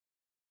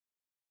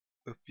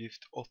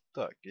Uppgift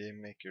 8,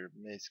 Game Maker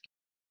MazeGame.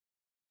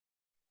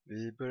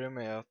 Vi börjar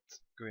med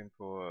att gå in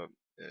på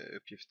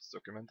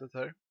uppgiftsdokumentet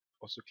här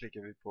och så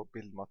klickar vi på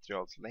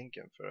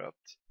bildmaterialslänken för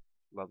att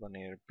ladda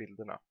ner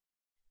bilderna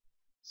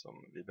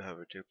som vi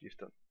behöver till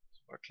uppgiften.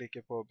 Så bara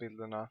klicka på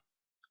bilderna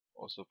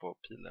och så på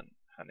pilen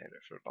här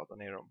nere för att ladda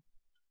ner dem.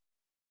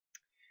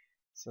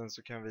 Sen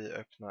så kan vi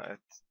öppna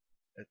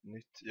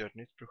göra ett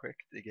nytt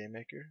projekt i Game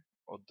Maker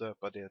och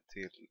döpa det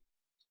till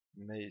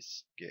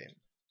MazeGame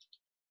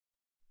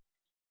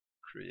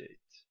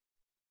Create.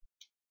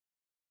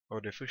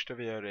 Och det första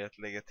vi gör är att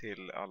lägga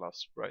till alla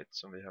sprites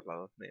som vi har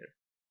laddat ner.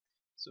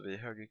 Så vi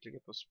högerklickar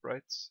på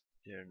sprites,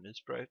 ger en ny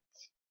sprite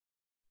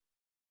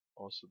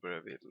och så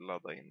börjar vi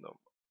ladda in dem.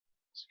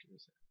 Ska vi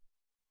se.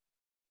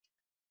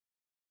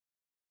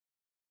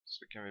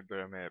 Så kan vi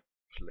börja med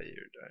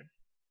player där.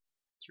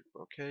 Tryck på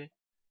OK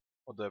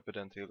och döper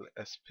den till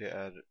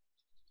SPR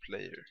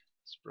player,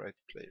 sprite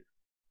player.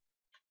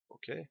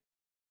 OK.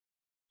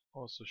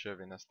 Och så kör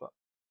vi nästa.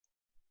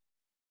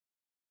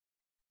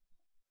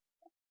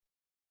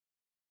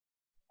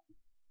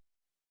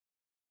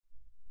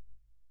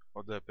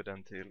 Och döper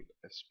den till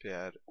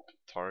SPR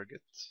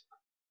target.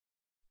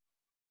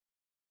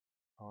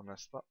 Och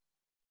nästa.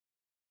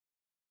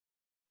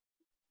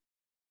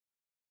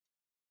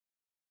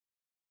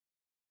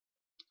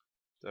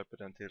 Döper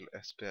den till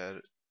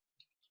SPR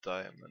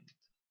diamond.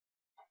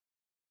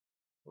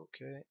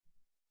 OK.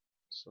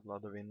 Så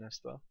laddar vi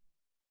nästa.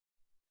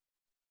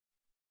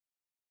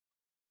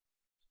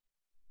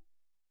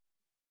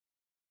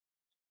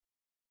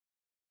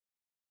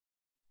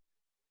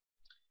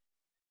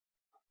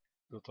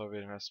 Då tar vi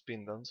den här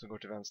spindeln som går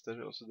till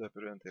vänster och så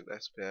döper vi den till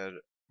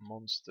SPR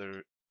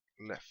monster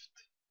left.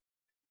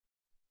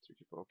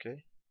 Trycker på OK.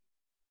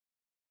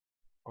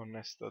 Och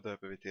nästa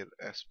döper vi till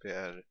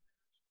SPR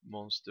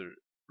monster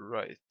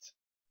right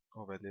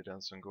och väljer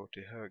den som går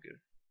till höger.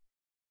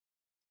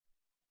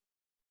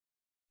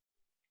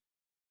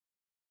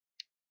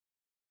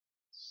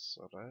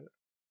 Sådär.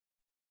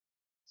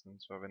 Sen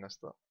så har vi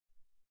nästa.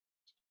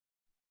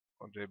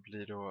 Och det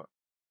blir då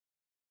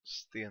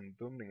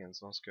stenbumlingen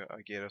som ska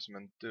agera som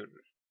en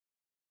dörr.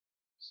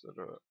 Så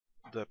då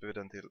döper vi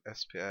den till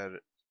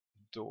SPR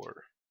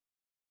door.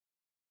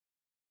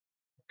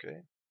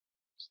 Okej.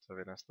 Så tar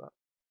vi nästa.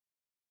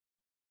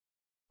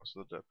 Och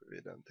så döper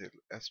vi den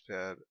till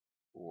SPR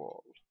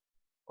wall.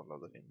 Och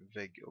laddar in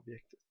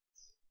väggobjektet.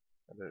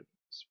 Eller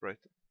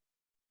spriten.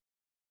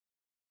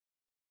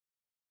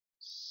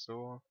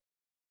 Så.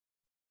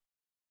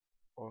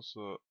 Och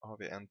så har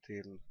vi en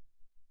till.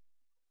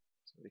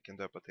 Så vi kan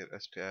döpa till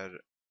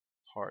SPR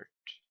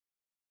heart.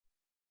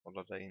 Och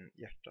ladda in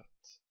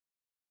hjärtat.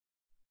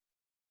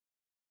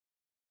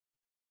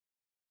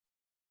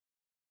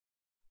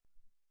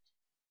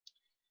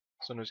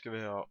 Så nu ska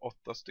vi ha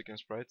 8 stycken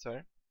sprites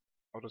här.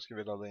 Och då ska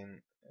vi ladda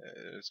in,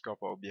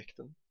 skapa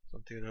objekten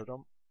som tillhör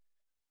dem.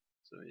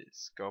 Så vi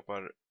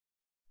skapar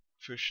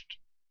först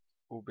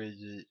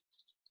obj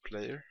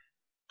player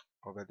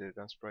och väljer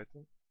den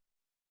spriten.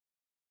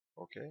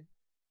 Okej.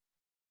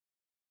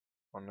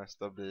 Och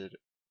nästa blir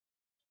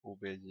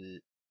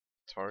obj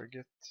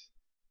target.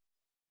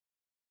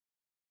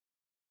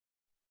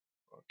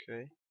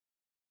 Okej.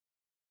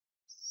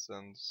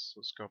 Sen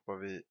så skapar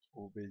vi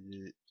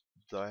obj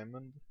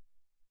diamond.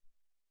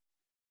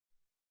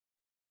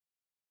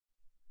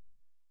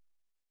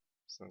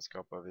 Sen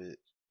skapar vi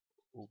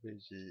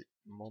obj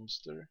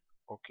monster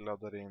och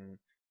laddar in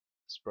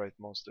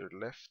sprite monster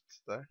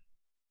left där.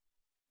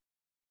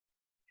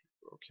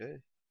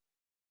 Okej.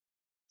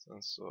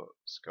 Sen så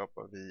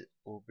skapar vi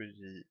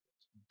obj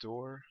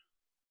door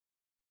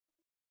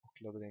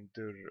och laddar in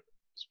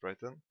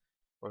dörr-spriten.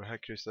 Och det här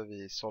kryssar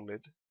vi i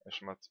solid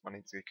eftersom att man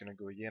inte ska kunna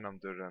gå igenom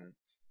dörren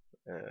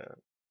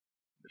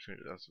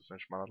alltså förrän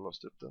man har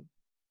låst upp den.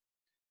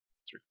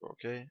 Tryck på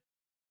OK.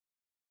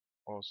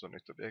 Och så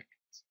nytt objekt.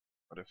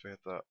 Och det får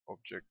heta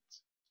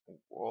object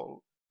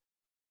wall.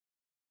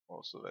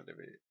 Och så väljer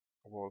vi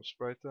wall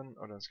spriten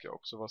och den ska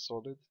också vara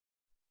solid.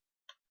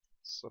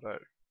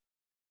 Sådär.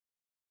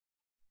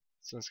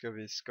 Sen ska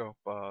vi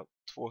skapa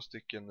 2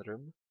 stycken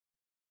rum.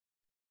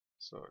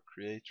 Så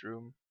create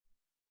room.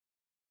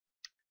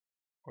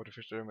 Och det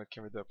första rummet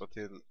kan vi döpa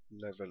till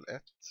level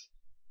 1.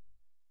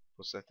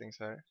 På settings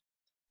här.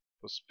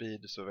 På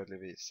speed så väljer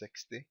vi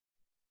 60.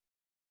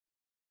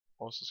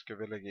 Och så ska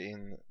vi lägga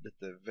in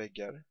lite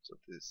väggar så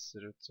att det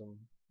ser ut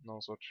som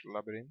någon sorts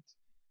labyrint.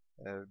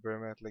 Vi börjar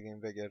med att lägga in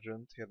väggar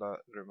runt hela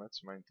rummet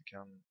så man inte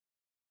kan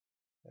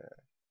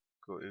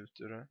gå ut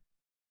ur det.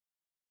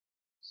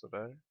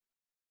 Sådär.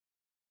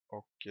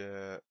 Och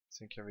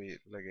sen kan vi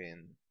lägga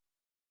in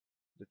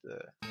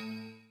lite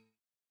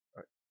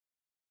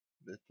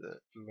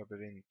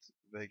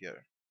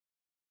labyrintväggar.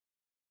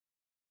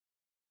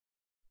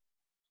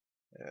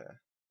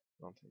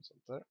 Någonting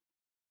sånt där.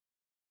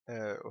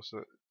 Och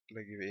så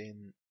lägger vi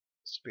in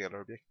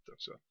spelarobjekt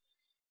också.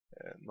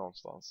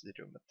 Någonstans i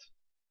rummet.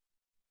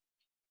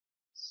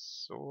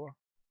 Så.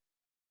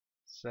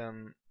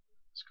 Sen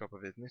skapar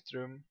vi ett nytt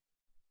rum.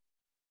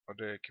 Och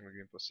det kan vi gå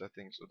in på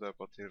settings och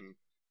döpa till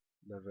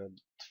level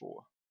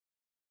 2.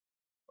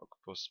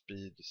 Och på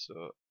speed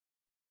så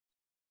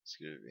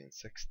skriver vi in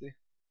 60.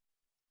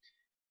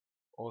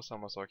 Och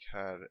samma sak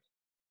här,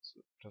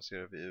 så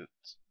placerar vi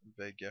ut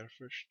väggar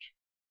först.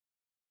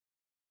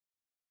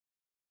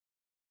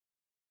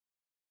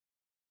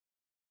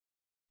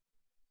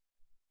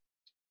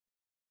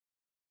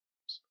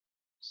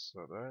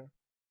 Så där.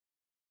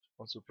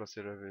 Och så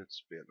placerar vi ut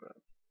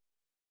spelaren.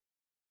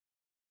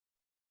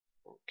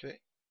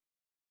 Okej.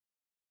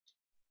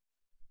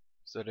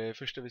 Så det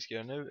första vi ska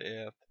göra nu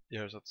är att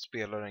göra så att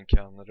spelaren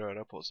kan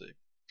röra på sig.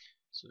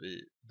 Så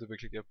vi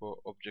dubbelklickar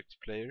på Object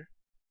Player.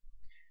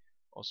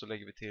 Och så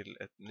lägger vi till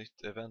ett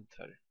nytt event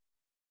här.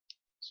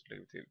 Så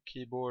lägger vi till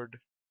Keyboard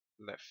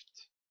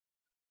Left.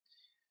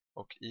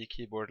 Och i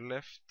Keyboard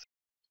Left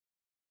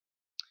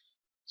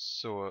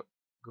så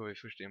går vi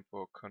först in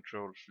på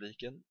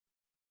Control-fliken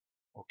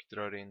och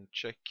drar in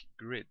Check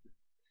Grid.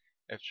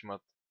 Eftersom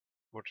att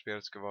vårt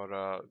spel ska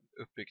vara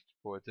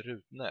uppbyggt på ett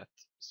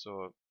rutnät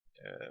så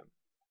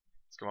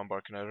ska man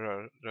bara kunna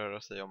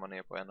röra sig om man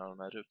är på en av de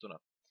här rutorna.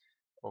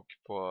 Och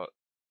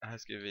här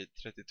skriver vi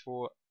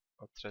 32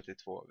 och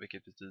 32,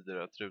 vilket betyder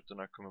att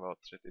rutorna kommer vara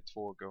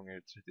 32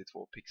 gånger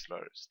 32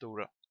 pixlar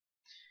stora.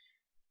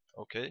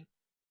 Okej.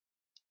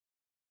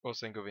 Och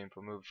sen går vi in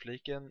på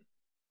Move-fliken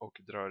och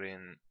drar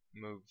in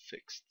Move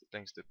Fixed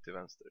längst upp till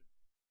vänster.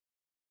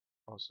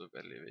 Och så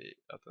väljer vi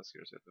att den ska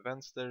röra sig till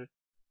vänster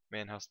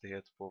med en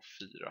hastighet på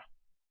 4.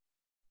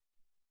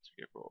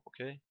 Trycker på OK.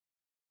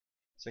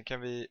 Sen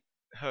kan vi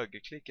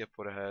högerklicka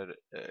på det här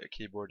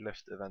Keyboard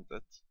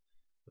Left-eventet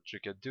och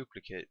trycka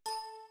Duplicate.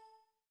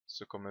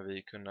 Så kommer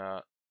vi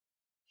kunna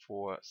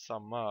få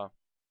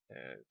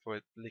få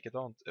ett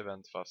likadant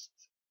event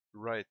fast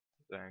right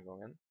den här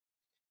gången.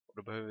 Och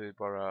då behöver vi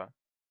bara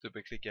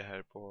dubbelklicka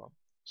här på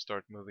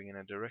Start Moving in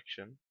a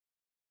Direction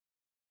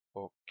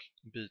och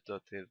byta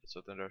till så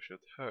att den rör sig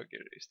åt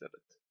höger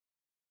istället.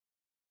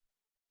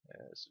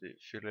 Så vi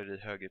fyller i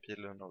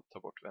högerpilen och tar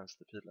bort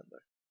vänsterpilen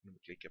där. Nu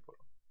klickar på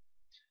dem.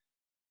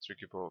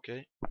 Trycker på OK.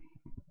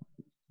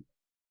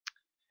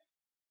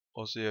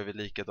 Och så gör vi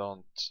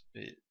likadant.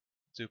 Vi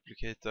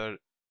duplicatar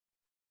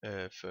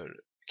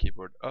för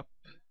Keyboard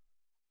Up.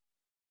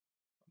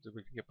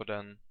 Dubbelklickar på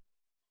den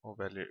och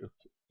väljer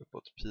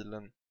uppåt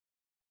pilen.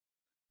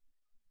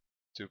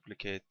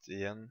 Duplicate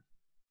igen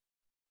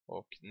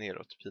och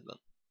neråt pilen.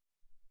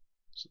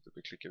 Så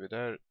dubbelklickar vi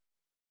där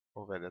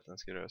och väljer att den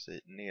ska röra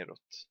sig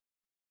neråt.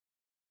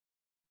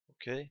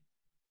 Okej.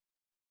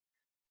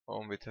 Och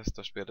om vi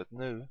testar spelet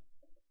nu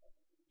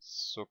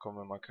så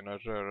kommer man kunna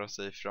röra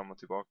sig fram och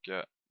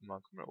tillbaka.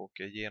 Man kommer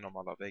åka igenom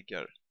alla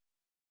väggar.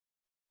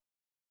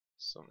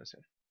 Som ni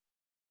ser.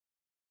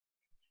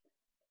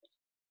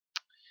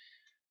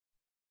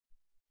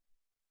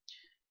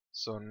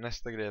 Så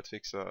nästa grej att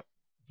fixa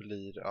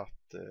blir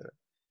att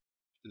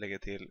lägga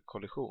till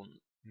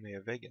kollision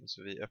med väggen.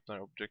 Så vi öppnar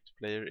Object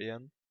Player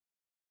igen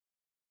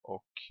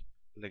och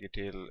lägger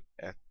till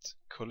ett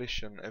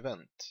collision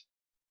event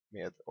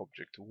med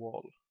Object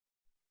Wall.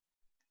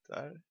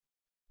 Där.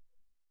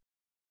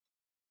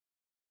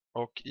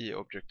 Och i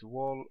Object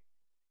Wall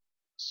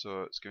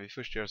så ska vi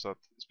först göra så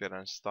att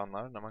spelaren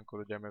stannar när man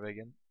kolliderar med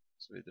väggen.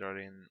 Så vi drar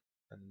in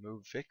en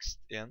Move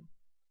Fixed igen.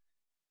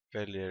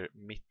 Väljer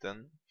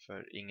mitten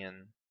för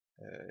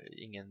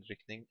ingen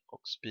riktning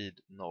och speed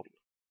 0.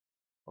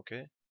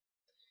 Okej.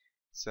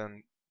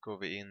 Sen går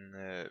vi in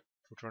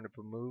fortfarande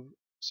på Move,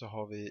 så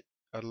har vi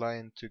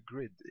Align to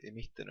Grid i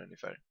mitten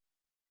ungefär.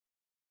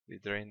 Vi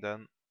drar in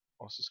den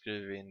och så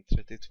skriver vi in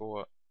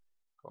 32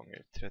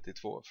 gånger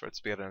 32 för att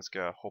spelaren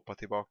ska hoppa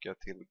tillbaka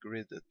till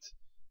gridet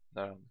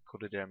när han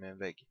kolliderar med en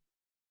vägg.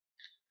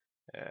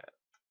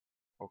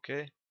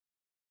 Okej.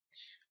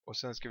 Och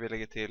sen ska vi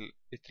lägga till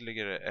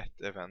ytterligare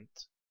ett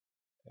event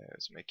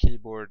som är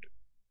Keyboard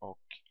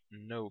och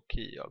No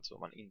Key, alltså om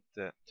man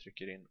inte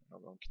trycker in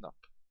någon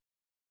knapp.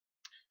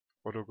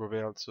 Och då går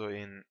vi alltså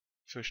in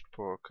först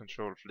på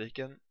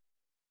Control-fliken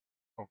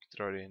och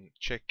drar in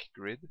Check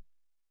Grid.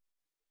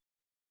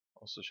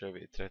 Och så kör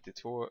vi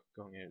 32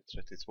 gånger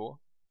 32.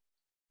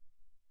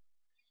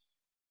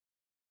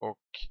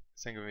 Och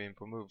sen går vi in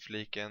på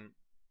Move-fliken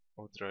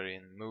och drar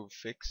in Move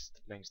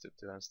Fixed längst upp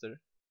till vänster.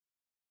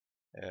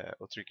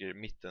 Och trycker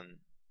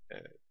mitten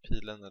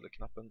pilen eller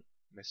knappen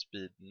med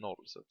speed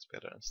 0 så att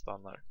spelaren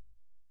stannar.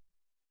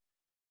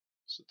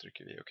 Så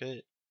trycker vi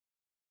OK.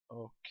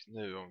 Och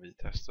nu om vi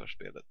testar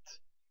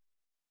spelet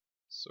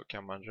så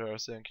kan man röra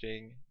sig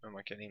omkring, men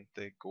man kan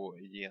inte gå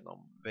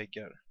igenom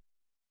väggar.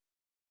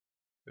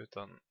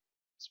 Utan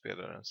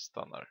spelaren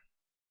stannar.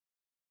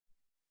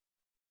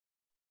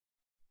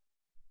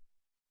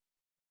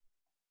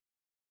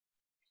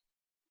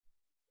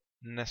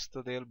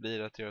 Nästa del blir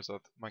att göra så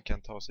att man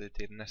kan ta sig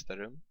till nästa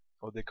rum.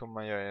 Och det kommer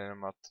man göra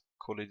genom att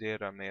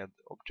kollidera med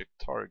Object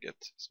Target,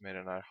 som är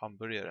den här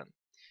hamburgaren.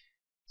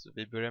 Så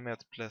vi börjar med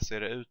att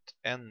placera ut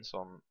en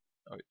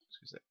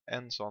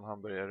sån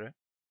hamburgare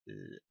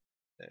i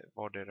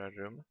vardera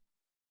rum.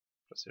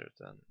 Placera ut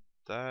den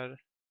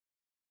där.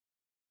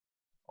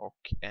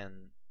 Och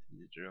en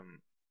i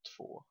rum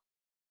 2.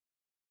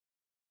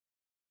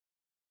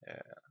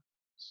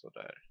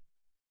 sådär.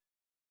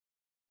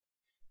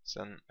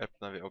 Sen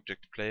öppnar vi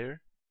Object Player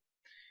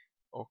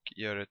och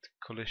gör ett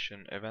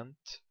collision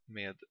event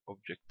med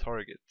Object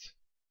Target.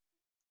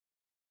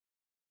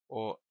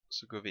 Och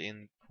så går vi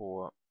in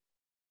på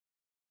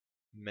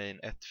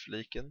main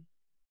 1-fliken.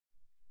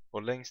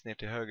 Och längst ner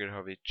till höger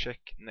har vi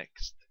check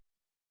next.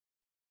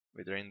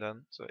 Vi drar in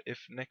den. Så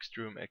if next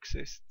room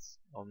exists,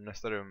 om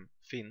nästa rum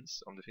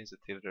finns, om det finns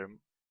ett till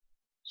rum,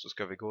 så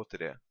ska vi gå till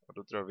det. Och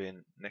då drar vi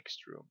in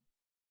next room.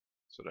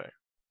 Sådär.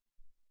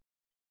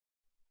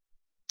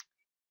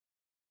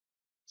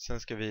 Sen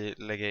ska vi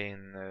lägga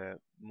in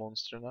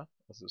monstren,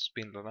 alltså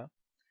spindlarna.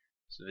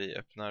 Så vi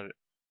öppnar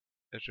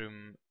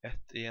rum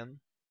 1 igen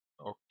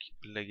och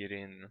lägger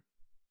in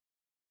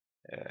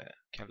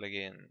kan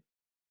lägga in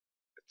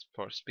ett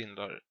par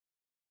spindlar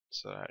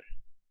så här.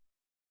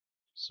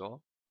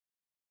 Så.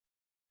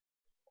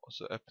 Och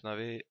så öppnar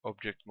vi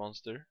Object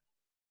Monster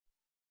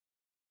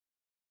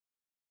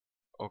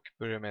och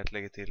börjar med att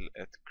lägga till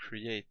ett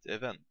Create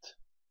Event.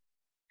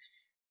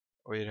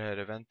 Och i det här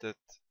eventet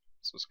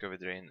så ska vi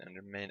dra in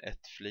under Main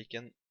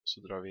 1-fliken,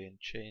 så drar vi in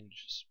Change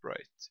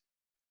Sprite.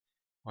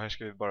 Och här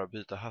ska vi bara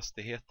byta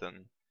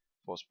hastigheten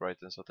på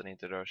spriten så att den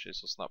inte rör sig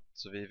så snabbt.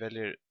 Så vi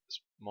väljer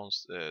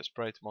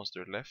Sprite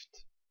Monster Left.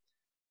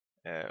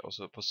 Och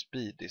så på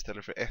Speed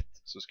istället för 1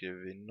 så skriver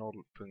vi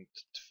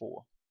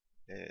 0.2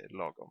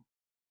 lagom.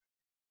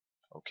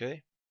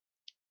 Okej.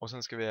 Och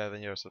sen ska vi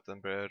även göra så att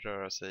den börjar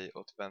röra sig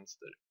åt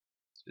vänster.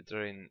 Så vi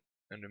drar in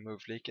under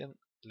Move-fliken,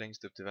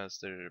 längst upp till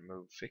vänster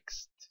Move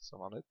Fixed som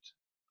vanligt.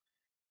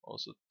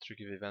 Och så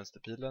trycker vi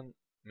vänsterpilen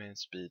med en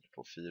speed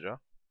på 4.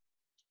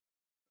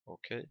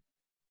 Okej.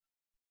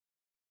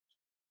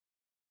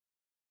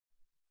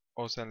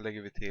 Och sen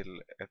lägger vi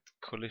till ett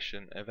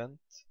collision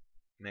event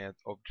med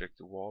object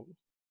wall.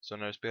 Så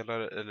när du spelar,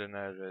 eller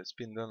när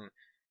spindeln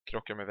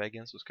krockar med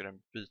väggen, så ska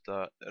den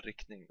byta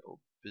riktning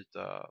och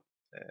byta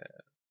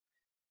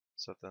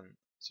så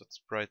att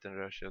spriten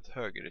rör sig åt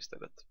höger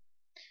istället.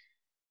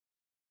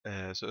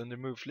 Så under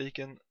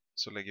move-fliken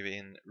så lägger vi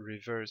in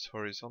reverse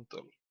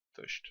horizontal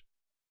först.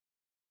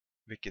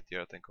 Vilket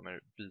gör att den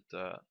kommer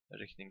byta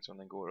riktning som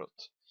den går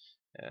åt.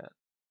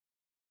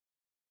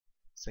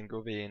 Sen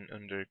går vi in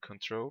under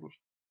control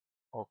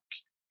och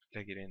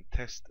lägger in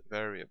test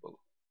variable.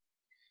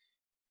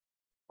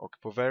 Och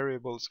på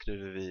variable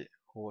skriver vi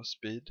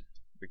h-speed,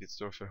 vilket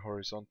står för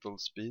horizontal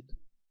speed.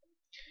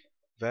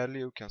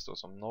 Value kan stå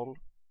som 0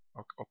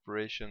 och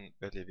operation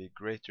väljer vi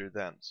greater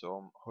than. Så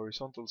om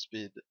horizontal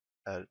speed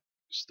är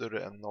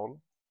större än 0,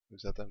 det vill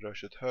säga att den rör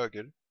sig åt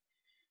höger,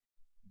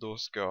 då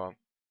ska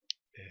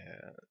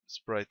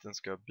spriten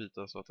ska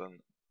byta så att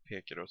den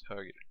pekar åt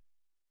höger.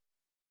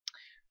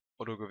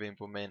 Och då går vi in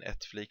på main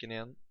 1-fliken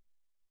igen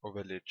och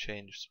väljer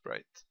change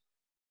sprite.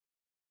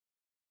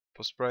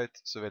 På sprite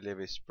så väljer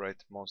vi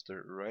sprite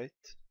monster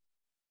right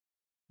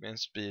med en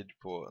speed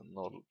på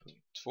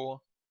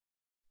 0.2.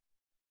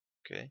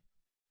 Okej.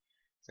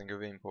 Sen går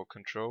vi in på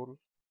control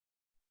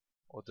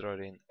och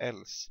drar in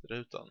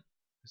else-rutan.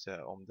 Det vill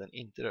säga om den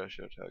inte rör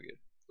sig åt höger,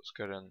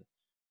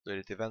 då är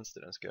det till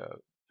vänster den ska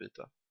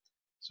byta.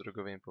 Så då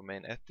går vi in på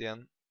main 1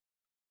 igen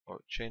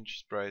och change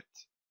sprite.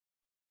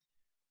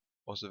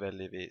 Och så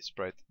väljer vi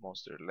sprite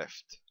monster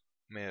left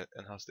med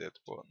en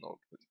hastighet på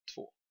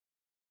 0.2.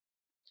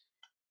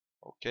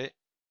 Okej.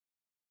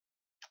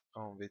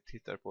 Om vi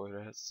tittar på hur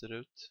det här ser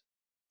ut,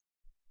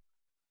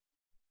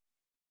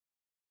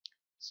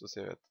 så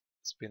ser vi att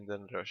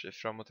spindeln rör sig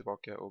fram och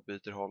tillbaka och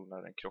byter håll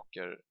när den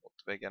krockar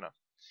mot väggarna.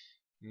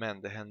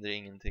 Men det händer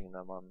ingenting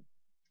när man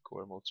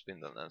går mot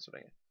spindeln än så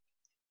länge.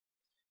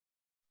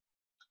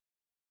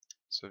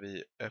 Så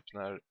vi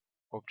öppnar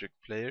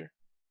Object Player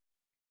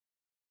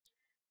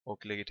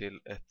och lägger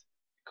till ett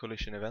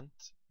collision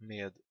event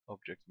med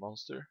Object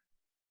Monster.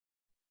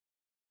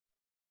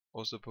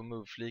 Och så på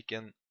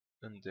move-fliken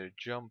under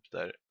jump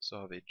där så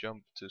har vi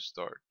jump to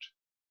start.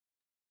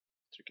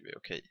 Trycker vi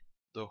OK.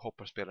 Då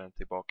hoppar spelaren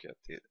tillbaka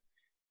till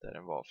där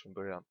den var från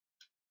början.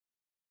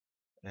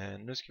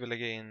 Nu ska vi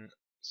lägga in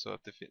så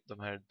att de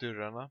här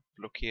dörrarna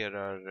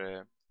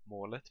blockerar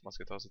målet man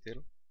ska ta sig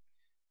till.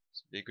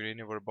 Så vi går in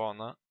i vår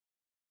bana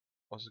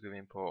och så går vi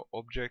in på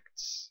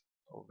Objects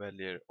och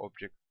väljer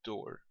Object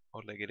Door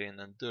och lägger in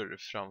en dörr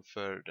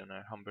framför den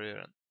här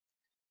hamburgaren.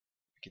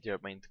 Vilket gör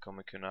att man inte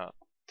kommer kunna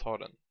ta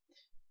den.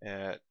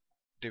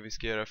 Det vi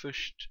ska göra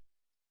först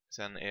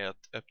sen är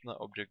att öppna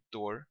Object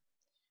Door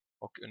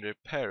och under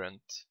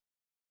Parent,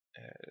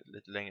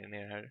 lite längre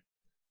ner här,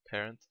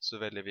 Parent, så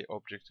väljer vi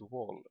Object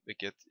Wall,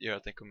 vilket gör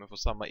att den kommer få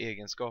samma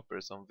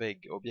egenskaper som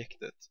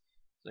väggobjektet.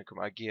 Så den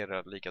kommer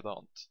agera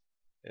likadant.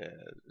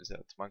 Det vill säga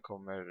att man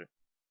kommer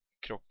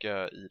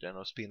krocka i den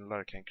och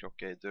spindlar kan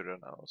krocka i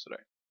dörrarna och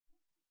sådär.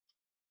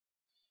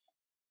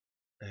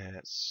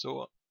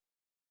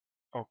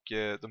 Och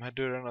de här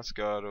dörrarna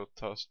ska då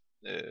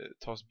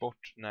tas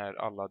bort när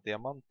alla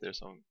diamanter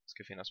som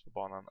ska finnas på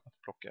banan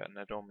att plocka,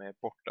 när de är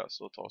borta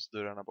så tas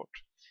dörrarna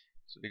bort.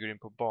 Så vi går in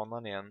på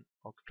banan igen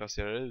och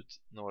placerar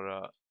ut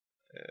några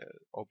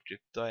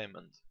Object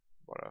Diamond.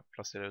 Bara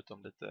placera ut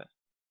dem lite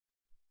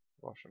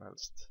var som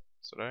helst.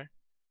 Sådär.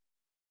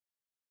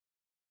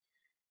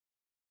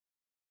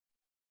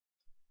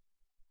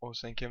 Och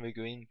sen kan vi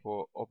gå in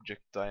på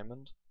Object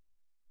Diamond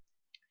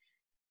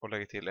och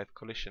lägga till ett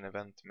collision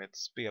event med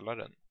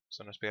spelaren.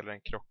 Så när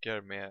spelaren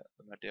krockar med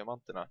de här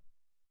diamanterna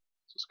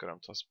så ska de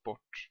tas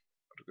bort.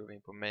 Och då går vi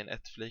in på main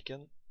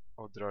 1-fliken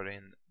och drar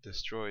in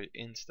destroy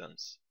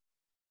instance.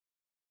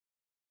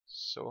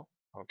 Så,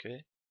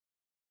 okej.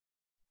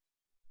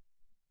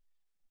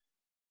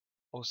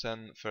 Och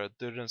sen för att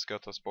dörren ska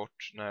tas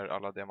bort när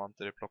alla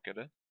diamanter är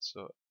plockade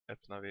så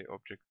öppnar vi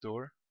object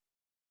door.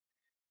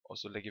 Och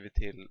så lägger vi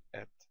till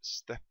ett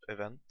step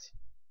event.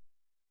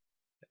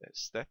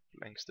 Step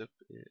längst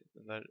upp i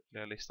den där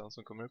lilla listan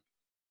som kommer upp.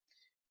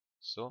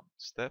 Så,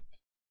 step.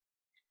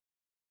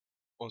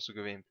 Och så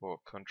går vi in på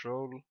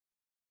control.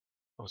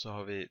 Och så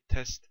har vi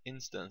test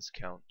instance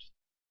count.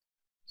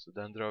 Så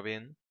den drar vi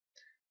in.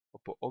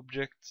 Och på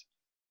object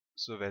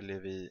så väljer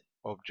vi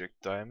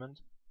object diamond.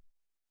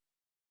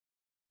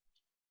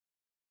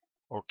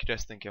 Och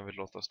resten kan vi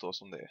låta stå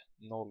som det är.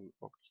 0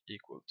 och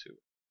equal to.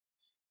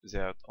 Det vill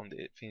säga att om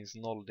det finns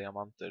 0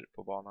 diamanter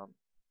på banan,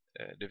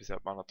 det vill säga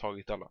att man har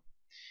tagit alla,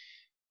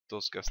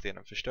 då ska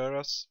stenen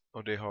förstöras.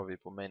 Och det har vi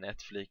på main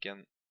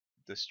 1-fliken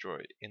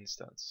destroy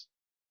instance.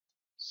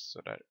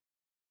 Sådär.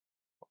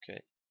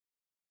 Okej.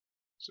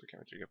 Så kan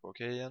vi trycka på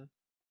okej igen.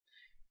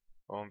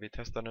 Och om vi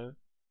testar nu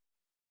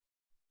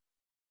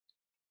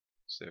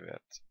så ser vi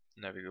att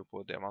när vi går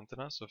på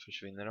diamanterna så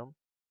försvinner de.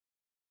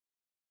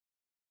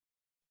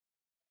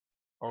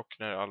 Och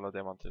när alla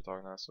diamanter är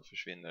tagna så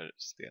försvinner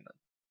stenen.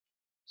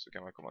 Så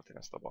kan man komma till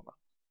nästa bana.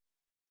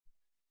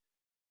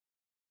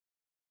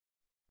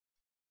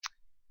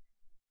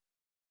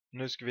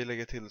 Nu ska vi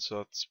lägga till så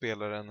att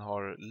spelaren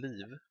har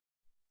liv.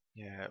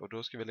 Och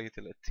då ska vi lägga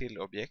till ett till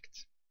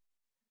objekt.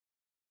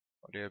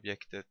 Och det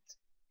objektet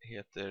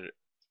heter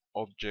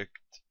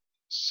object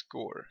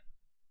score.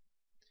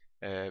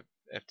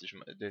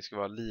 Eftersom det ska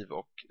vara liv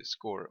och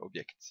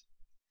score-objekt.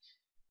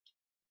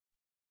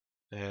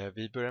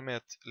 Vi börjar med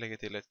att lägga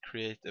till ett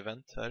create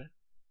event här.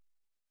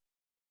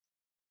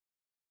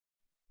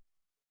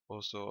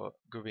 Och så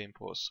går vi in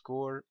på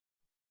score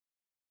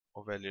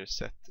och väljer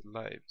set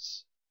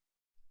lives.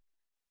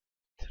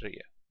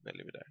 3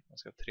 väljer vi där. Man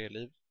ska ha 3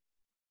 liv.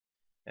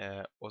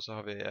 Och så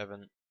har vi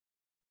även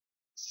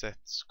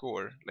set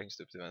score längst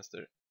upp till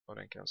vänster. Och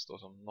den kan stå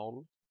som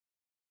 0.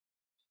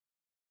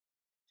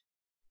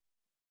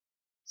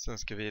 Sen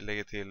ska vi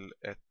lägga till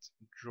ett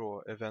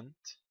draw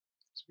event.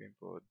 Så vi går in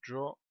på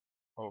draw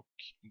och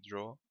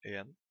draw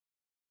igen.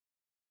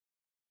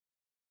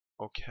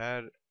 Och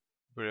här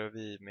börjar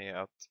vi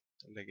med att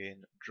lägga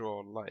in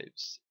draw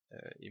lives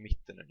i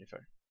mitten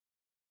ungefär.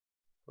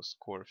 På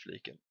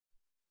score-fliken.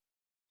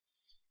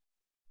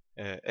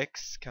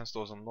 X kan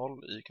stå som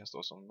 0, Y kan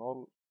stå som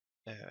 0.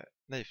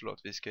 Nej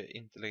förlåt, vi ska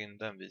inte lägga in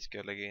den. Vi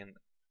ska lägga in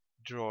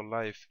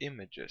draw life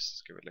images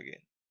ska vi lägga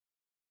in.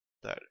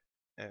 Där.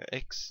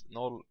 X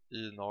 0,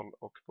 Y 0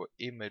 och på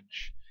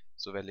image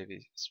så väljer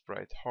vi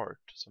sprite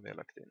heart som vi har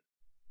lagt in.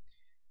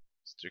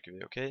 Så trycker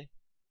vi OK.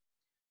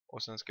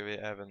 Och sen ska vi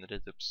även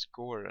rita upp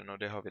scoren och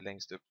det har vi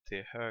längst upp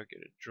till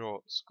höger,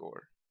 draw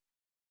score.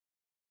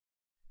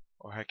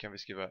 Och här kan vi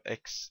skriva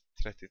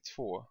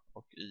X32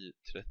 och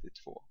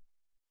Y32.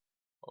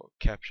 Och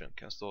caption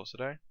kan stå så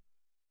där.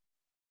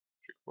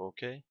 Tryck på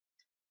OK.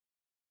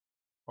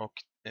 Och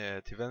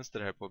till vänster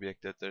här på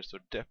objektet där det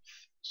står depth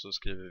så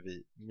skriver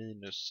vi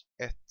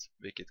 -1,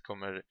 vilket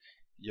kommer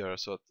göra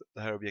så att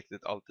det här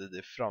objektet alltid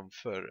är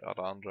framför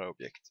alla andra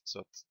objekt så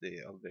att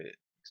det aldrig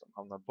liksom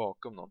hamnar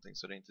bakom någonting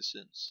så det inte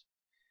syns.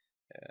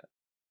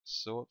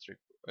 Så tryck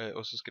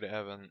och så ska det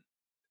även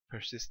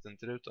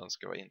persistent-rutan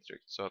ska vara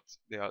intryckt så att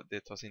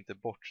det tas inte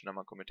bort när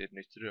man kommer till ett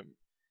nytt rum.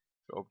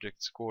 För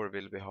object score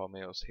vill vi ha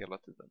med oss hela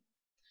tiden.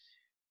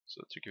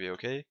 Så trycker vi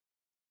OK.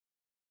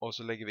 Och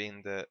så lägger vi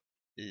in det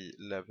i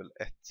level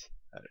 1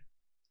 här.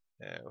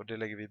 Och det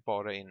lägger vi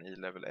bara in i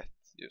level 1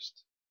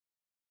 just.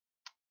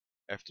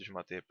 Eftersom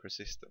att det är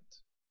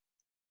persistent.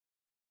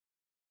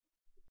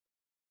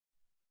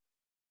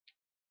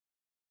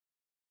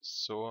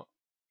 Så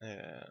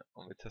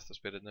om vi testar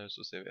spelet nu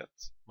så ser vi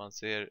att man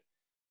ser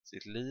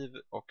sitt liv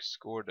och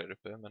score där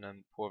uppe, men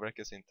den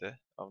påverkas inte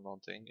av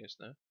någonting just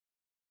nu.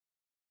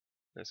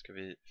 Det ska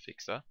vi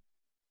fixa.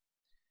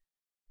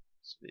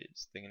 Så vi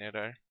stänger ner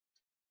där.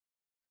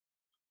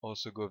 Och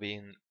så går vi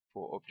in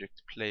på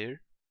Object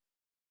Player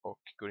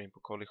och går in på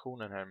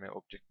kollisionen här med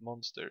Object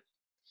Monster.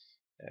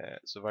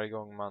 Så varje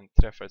gång man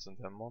träffar ett sånt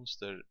här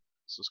monster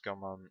så ska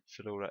man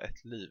förlora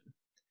ett liv.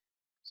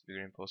 Så vi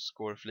går in på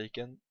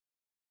Score-fliken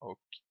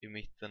och i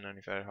mitten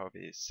ungefär har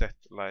vi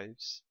Set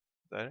Lives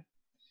där.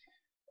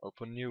 Och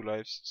på New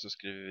Lives så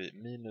skriver vi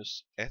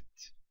 -1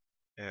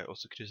 och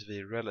så kryssar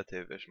vi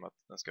Relative som att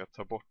den ska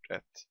ta bort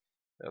 1.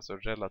 Alltså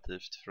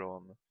relativt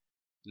från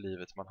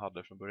livet man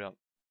hade från början.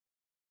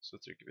 Så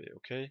trycker vi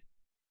OK.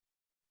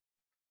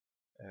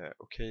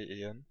 OK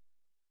igen.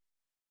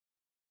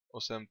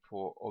 Och sen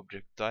på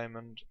Object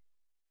Diamond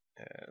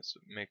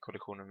med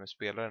kollisionen med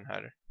spelaren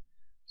här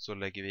så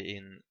lägger vi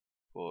in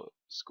på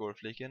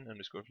score-fliken,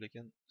 under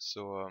score-fliken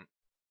så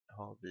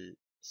har vi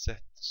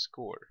set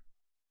score.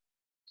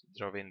 Så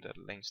drar vi in det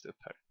längst upp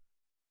här.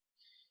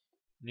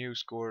 New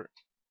score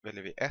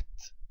väljer vi 1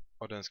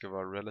 och den ska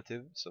vara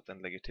relative så att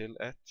den lägger till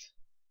 1.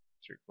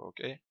 Tryck på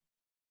OK.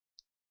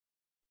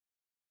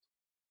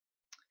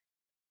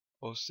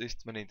 Och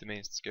sist men inte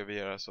minst ska vi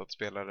göra så att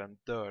spelaren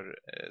dör,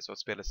 så att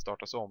spelet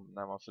startas om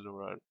när man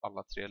förlorar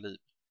alla 3 liv.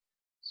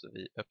 Så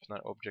vi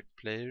öppnar Object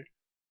Player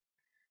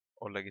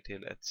och lägger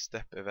till ett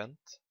Step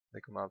Event.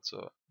 Det kommer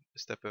alltså,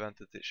 Step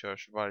Eventet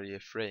körs varje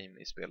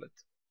frame i spelet.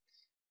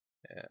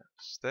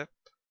 Step,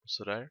 och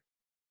sådär.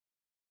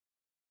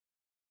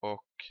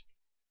 Och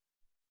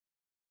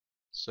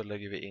så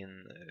lägger vi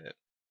in,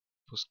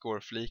 på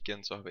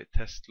score-fliken så har vi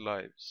Test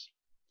Lives.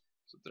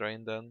 Så dra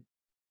in den.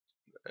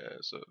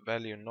 Så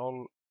value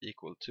 0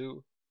 equal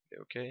to, det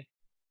är okej.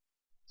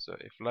 Så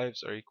if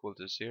lives are equal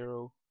to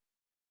 0.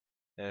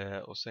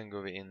 Och sen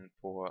går vi in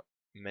på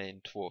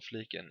main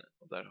 2-fliken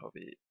och där har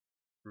vi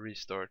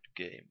restart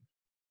game.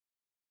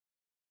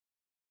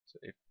 Så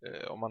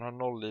om man har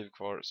 0 liv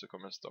kvar så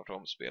kommer den starta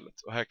om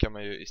spelet. Och här kan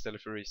man ju,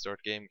 istället för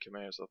restart game, kan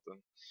man göra så att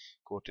den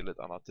går till ett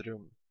annat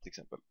rum till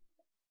exempel.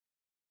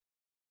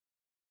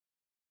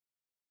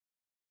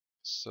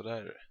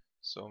 Sådär.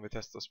 Så om vi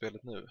testar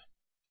spelet nu.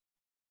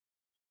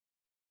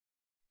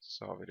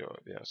 Så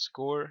har vi har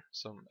score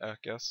som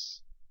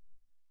ökas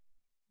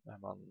när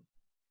man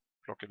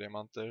plockar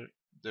diamanter.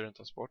 Dörren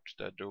tas bort,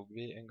 där dog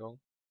vi en gång.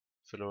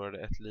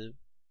 Förlorade 1 liv.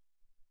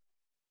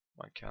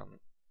 Man kan,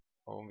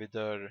 om vi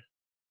dör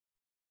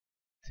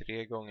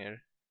 3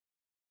 gånger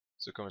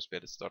så kommer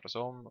spelet startas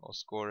om och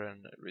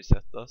scoren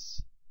resetas.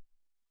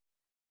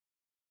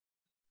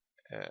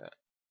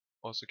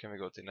 Och så kan vi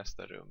gå till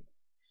nästa rum.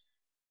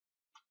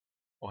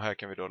 Och här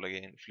kan vi då lägga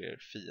in fler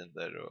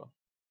fiender och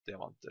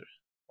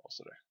diamanter och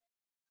sådär.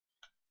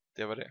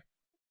 Det var det.